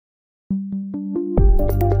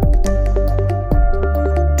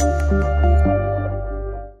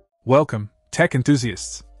Welcome, tech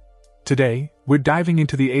enthusiasts! Today, we're diving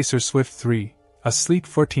into the Acer Swift 3, a sleek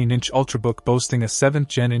 14-inch Ultrabook boasting a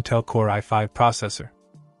 7th-gen Intel Core i5 processor.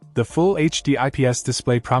 The full HD IPS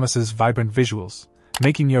display promises vibrant visuals,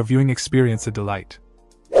 making your viewing experience a delight.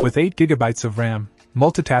 With 8GB of RAM,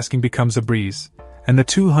 multitasking becomes a breeze, and the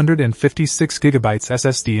 256GB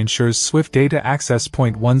SSD ensures swift data access.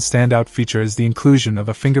 One standout feature is the inclusion of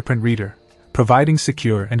a fingerprint reader, providing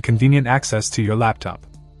secure and convenient access to your laptop.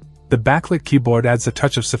 The backlit keyboard adds a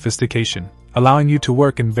touch of sophistication, allowing you to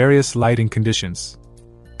work in various lighting conditions.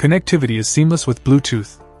 Connectivity is seamless with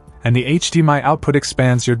Bluetooth, and the HDMI output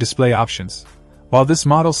expands your display options. While this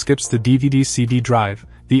model skips the DVD-CD drive,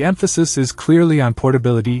 the emphasis is clearly on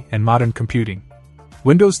portability and modern computing.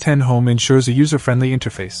 Windows 10 Home ensures a user-friendly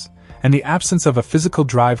interface, and the absence of a physical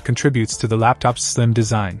drive contributes to the laptop's slim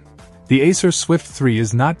design. The Acer Swift 3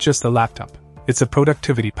 is not just a laptop, it's a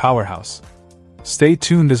productivity powerhouse. Stay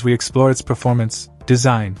tuned as we explore its performance,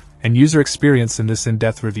 design, and user experience in this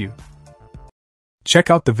in-depth review. Check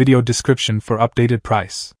out the video description for updated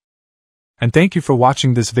price. And thank you for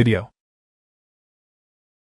watching this video.